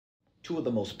two of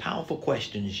the most powerful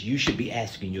questions you should be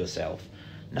asking yourself,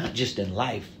 not just in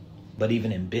life, but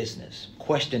even in business.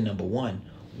 Question number one,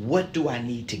 what do I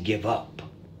need to give up?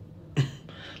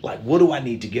 Like, what do I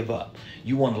need to give up?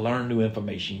 You want to learn new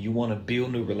information. You want to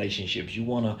build new relationships. You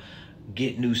want to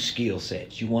get new skill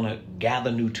sets. You want to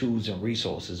gather new tools and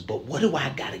resources. But what do I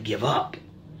got to give up?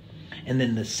 And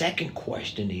then the second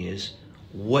question is,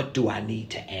 what do I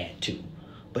need to add to?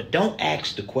 But don't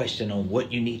ask the question on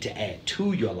what you need to add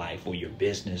to your life or your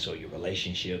business or your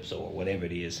relationships or whatever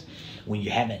it is when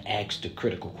you haven't asked the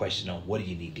critical question on what do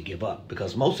you need to give up.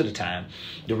 Because most of the time,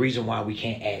 the reason why we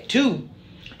can't add to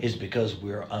is because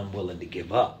we're unwilling to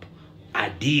give up.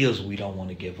 Ideas we don't want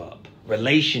to give up.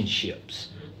 Relationships,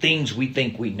 things we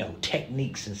think we know,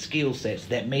 techniques and skill sets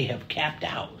that may have capped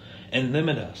out and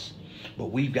limit us.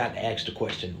 But we've got to ask the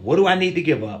question, what do I need to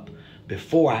give up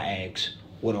before I ask,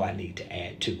 what do I need to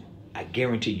add to? I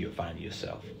guarantee you'll find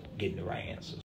yourself getting the right answers.